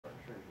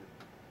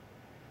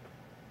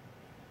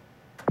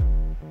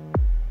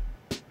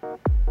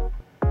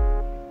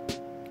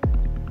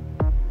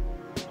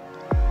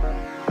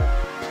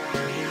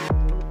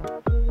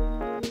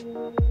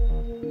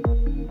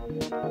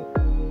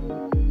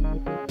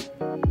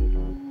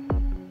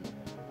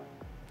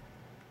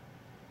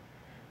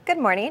Good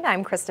morning,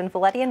 I'm Kristen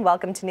Folletti and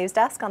welcome to News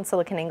Desk on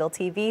SiliconANGLE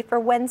TV for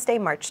Wednesday,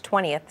 March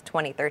 20th,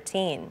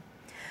 2013.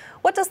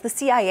 What does the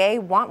CIA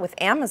want with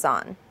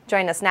Amazon?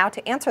 Join us now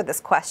to answer this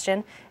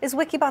question is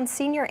Wikibon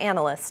senior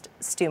analyst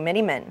Stu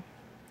Miniman.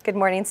 Good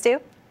morning, Stu.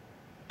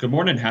 Good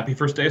morning. Happy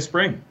first day of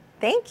spring.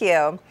 Thank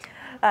you.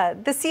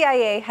 The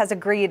CIA has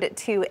agreed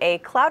to a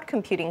cloud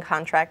computing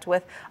contract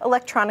with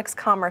electronics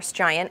commerce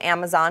giant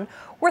Amazon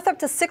worth up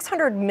to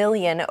 $600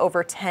 million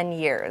over 10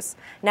 years.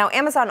 Now,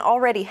 Amazon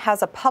already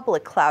has a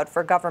public cloud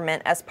for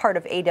government as part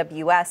of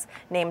AWS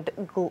named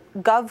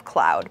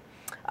GovCloud.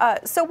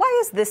 So why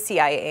is this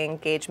CIA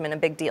engagement a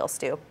big deal,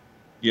 Stu?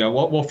 Yeah,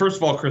 well, first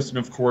of all, Kristen,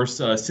 of course,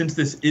 since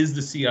this is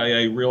the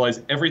CIA,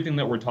 realize everything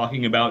that we're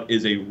talking about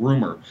is a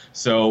rumor.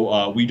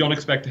 So we don't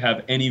expect to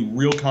have any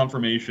real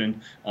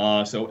confirmation.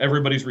 So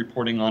everybody's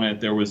reporting on it.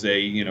 There was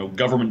a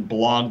government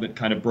blog that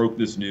kind of broke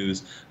this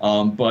news.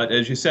 But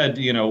as you said,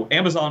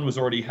 Amazon was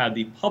already had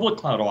the public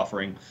cloud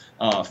offering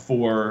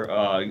for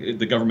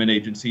the government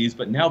agencies,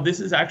 but now this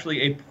is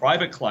actually a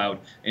private cloud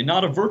and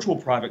not a virtual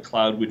private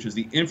cloud, which is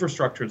the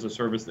infrastructure as a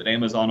service that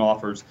Amazon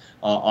offers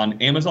on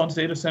Amazon's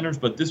data centers.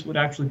 But this would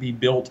actually be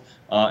built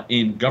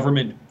in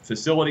government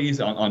facilities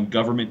on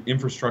government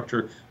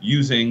infrastructure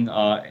using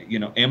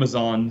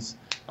Amazon's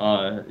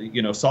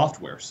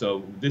software.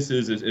 So this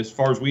is, as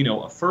far as we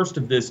know, a first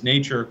of this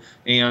nature.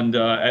 And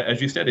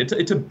as you said,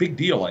 it's a big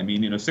deal. I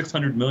mean,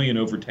 $600 million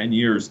over 10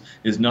 years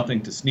is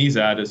nothing to sneeze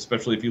at,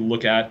 especially if you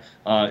look at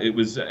it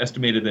was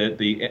estimated that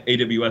the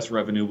AWS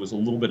revenue was a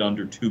little bit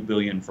under $2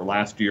 billion for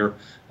last year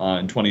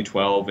in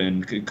 2012,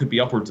 and it could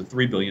be upwards of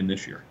 $3 billion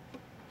this year.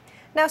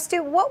 Now,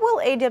 Stu, what will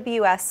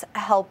AWS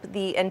help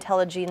the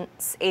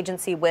intelligence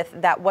agency with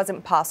that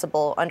wasn't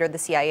possible under the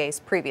CIA's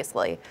previous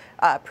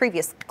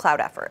cloud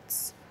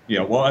efforts?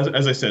 Yeah, well,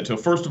 as I said, so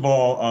first of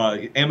all,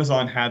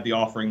 Amazon had the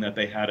offering that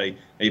they had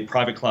a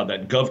private cloud,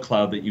 that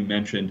GovCloud that you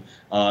mentioned,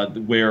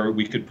 where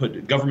we could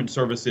put government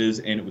services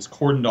and it was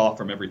cordoned off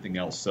from everything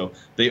else. So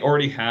they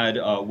already had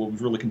what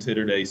was really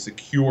considered a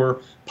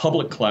secure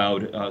public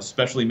cloud,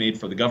 specially made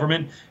for the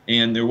government.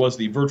 And there was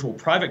the virtual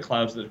private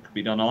clouds that could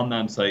be done on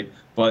that site.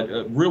 But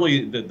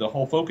really, the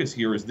whole focus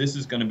here is this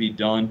is going to be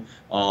done,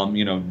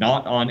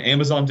 not on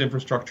Amazon's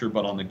infrastructure,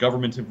 but on the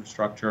government's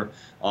infrastructure.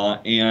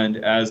 And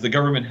as the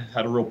government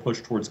had a real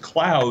push towards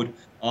cloud,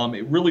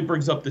 it really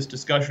brings up this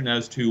discussion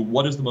as to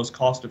what is the most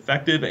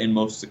cost-effective and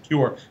most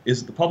secure.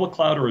 Is it the public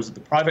cloud or is it the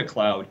private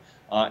cloud?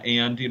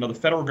 And the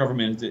federal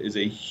government is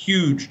a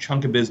huge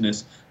chunk of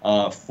business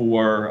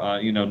for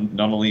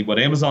not only what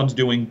Amazon's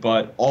doing,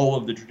 but all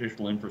of the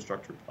traditional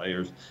infrastructure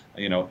players.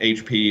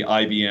 HP,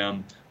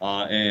 IBM,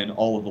 and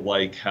all of the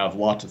like have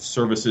lots of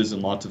services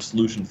and lots of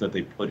solutions that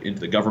they put into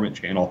the government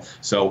channel.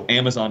 So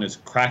Amazon is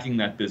cracking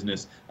that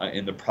business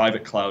in the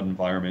private cloud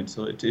environment.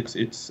 So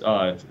it's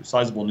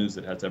sizable news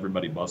that has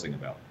everybody buzzing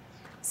about.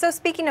 So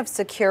speaking of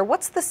secure,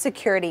 what's the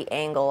security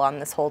angle on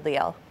this whole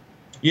deal?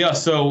 Yeah,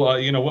 so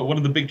one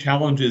of the big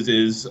challenges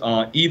is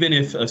even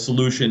if a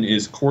solution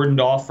is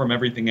cordoned off from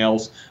everything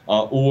else,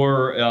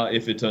 or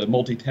if it's a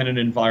multi-tenant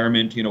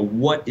environment,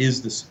 what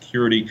is the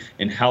security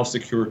and how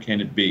secure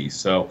can it be?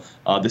 So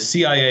the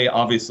CIA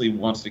obviously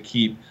wants to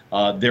keep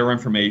their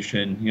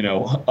information,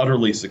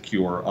 utterly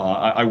secure.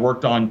 I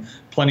worked on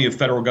plenty of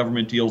federal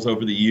government deals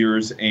over the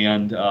years,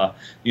 and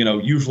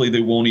usually they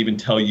won't even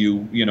tell you,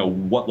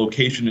 what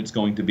location it's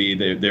going to be.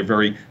 They're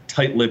very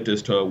tight-lipped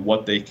as to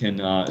what they can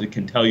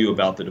tell you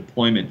about the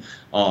deployment.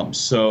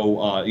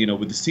 So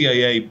with the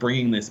CIA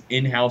bringing this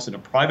in-house in a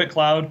private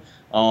cloud,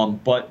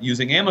 but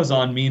using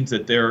Amazon means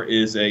that there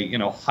is a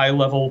high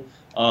level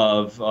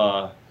of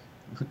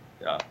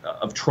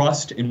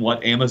trust in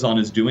what Amazon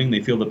is doing.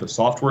 They feel that the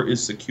software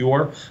is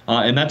secure,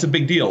 and that's a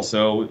big deal.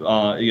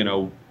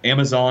 So,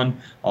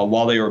 Amazon,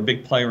 while they are a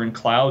big player in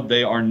cloud,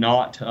 they are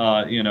not,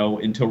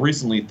 until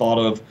recently thought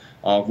of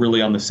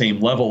really on the same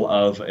level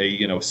of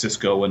a,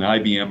 Cisco and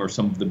IBM or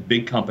some of the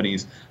big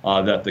companies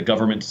that the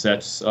government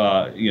sets,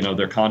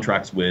 their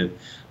contracts with.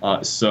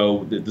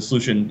 So the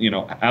solution,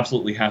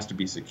 absolutely has to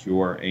be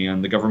secure,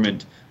 and the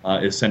government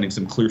is sending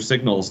some clear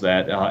signals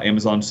that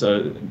Amazon's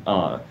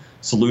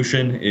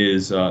solution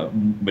is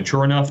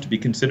mature enough to be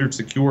considered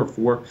secure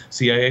for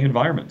CIA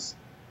environments.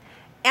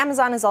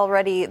 Amazon is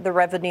already the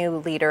revenue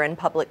leader in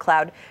public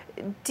cloud.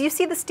 Do you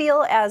see this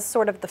deal as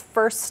sort of the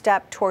first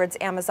step towards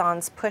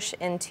Amazon's push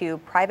into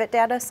private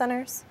data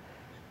centers?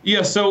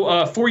 Yeah,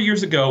 so 4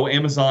 years ago,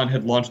 Amazon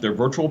had launched their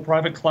virtual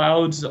private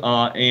clouds,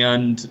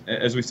 and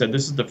as we said,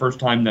 this is the first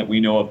time that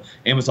we know of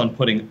Amazon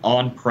putting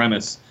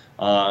on-premise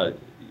an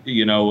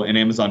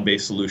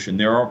Amazon-based solution.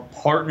 There are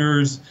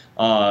partners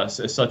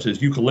such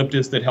as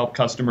Eucalyptus that help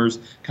customers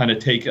kind of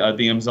take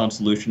the Amazon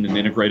solution and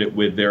integrate it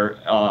with their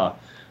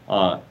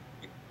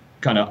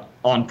kind of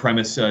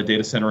on-premise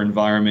data center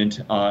environment,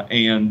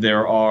 and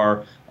there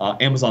are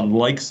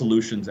Amazon-like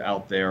solutions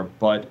out there,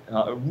 but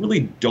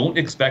really don't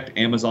expect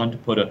Amazon to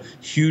put a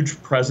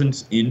huge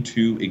presence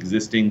into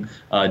existing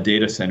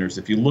data centers.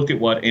 If you look at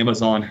what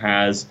Amazon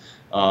has,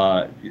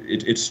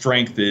 its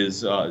strength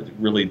is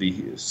really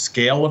the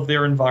scale of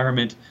their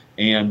environment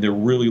and their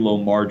really low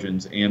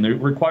margins, and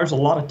it requires a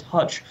lot of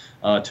touch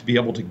to be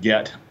able to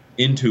get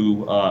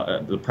into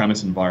the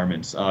premise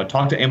environments.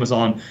 Talked to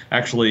Amazon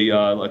actually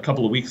a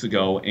couple of weeks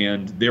ago,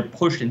 and their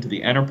push into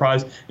the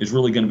enterprise is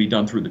really going to be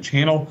done through the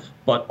channel,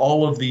 but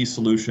all of these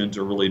solutions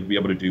are really to be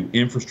able to do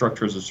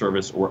infrastructure as a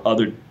service or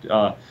other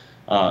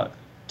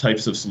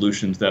types of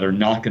solutions that are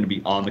not going to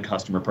be on the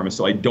customer premise.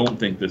 So I don't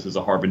think this is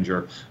a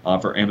harbinger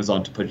for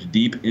Amazon to push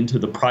deep into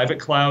the private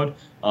cloud.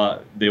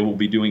 They will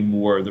be doing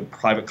more of the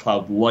private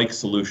cloud-like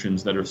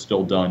solutions that are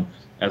still done,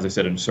 as I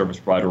said, in service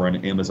provider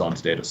and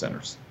Amazon's data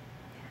centers.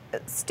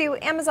 Stu,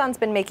 Amazon's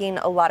been making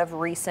a lot of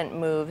recent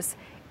moves.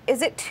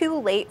 Is it too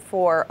late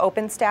for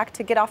OpenStack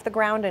to get off the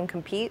ground and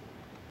compete?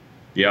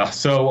 Yeah,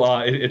 so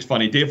it's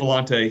funny. Dave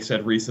Vellante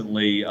said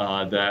recently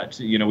that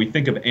we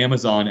think of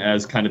Amazon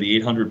as kind of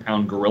the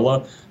 800-pound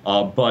gorilla,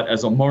 but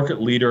as a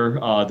market leader,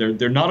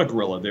 they're not a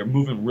gorilla. They're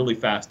moving really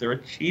fast. They're a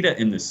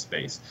cheetah in this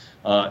space.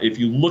 If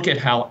you look at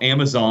how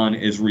Amazon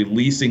is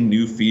releasing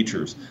new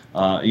features,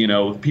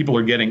 people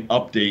are getting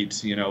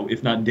updates,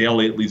 if not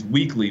daily, at least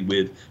weekly,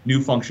 with new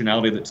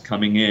functionality that's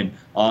coming in,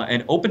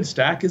 and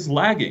OpenStack is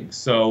lagging.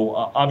 So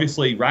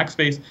obviously,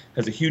 Rackspace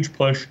has a huge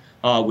push.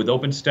 With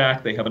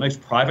OpenStack, they have a nice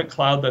private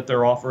cloud that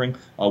they're offering,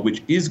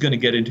 which is going to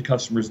get into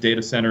customers'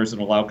 data centers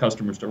and allow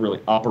customers to really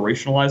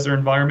operationalize their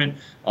environment.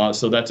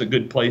 So that's a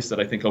good place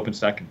that I think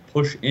OpenStack can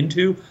push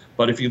into.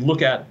 But if you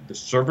look at the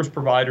service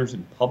providers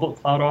and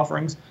public cloud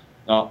offerings,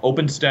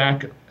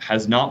 OpenStack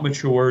has not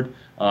matured.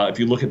 If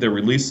you look at their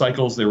release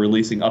cycles, they're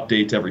releasing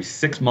updates every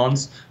 6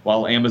 months,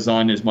 while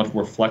Amazon is much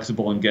more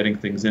flexible in getting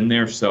things in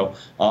there. So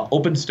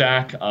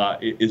OpenStack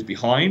is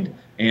behind,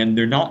 and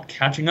they're not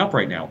catching up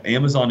right now.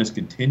 Amazon is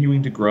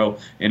continuing to grow,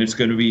 and it's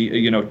going to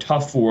be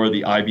tough for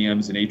the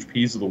IBMs and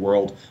HPs of the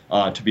world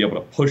to be able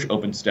to push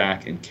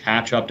OpenStack and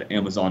catch up to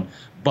Amazon.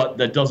 But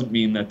that doesn't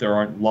mean that there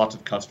aren't lots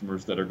of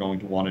customers that are going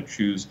to want to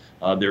choose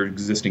their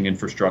existing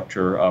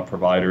infrastructure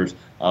providers.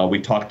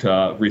 We talked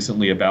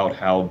recently about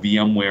how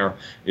VMware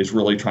is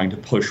really trying to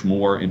push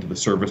more into the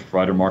service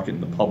provider market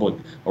in the public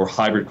or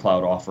hybrid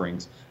cloud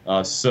offerings.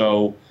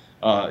 Amazon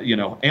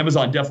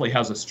definitely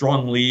has a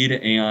strong lead,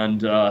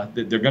 and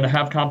they're going to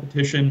have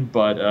competition,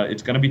 but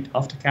it's going to be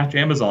tough to catch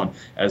Amazon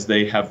as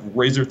they have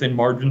razor-thin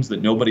margins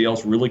that nobody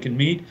else really can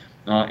meet,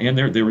 and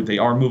they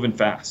are moving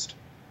fast.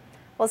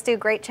 Well, Stu,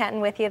 great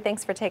chatting with you.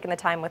 Thanks for taking the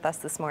time with us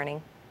this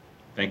morning.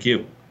 Thank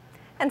you.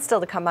 And still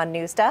to come on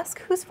News Desk,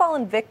 who's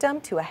fallen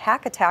victim to a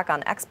hack attack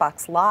on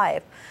Xbox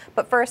Live?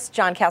 But first,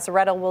 John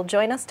Casaretta will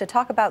join us to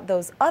talk about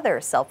those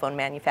other cell phone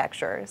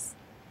manufacturers.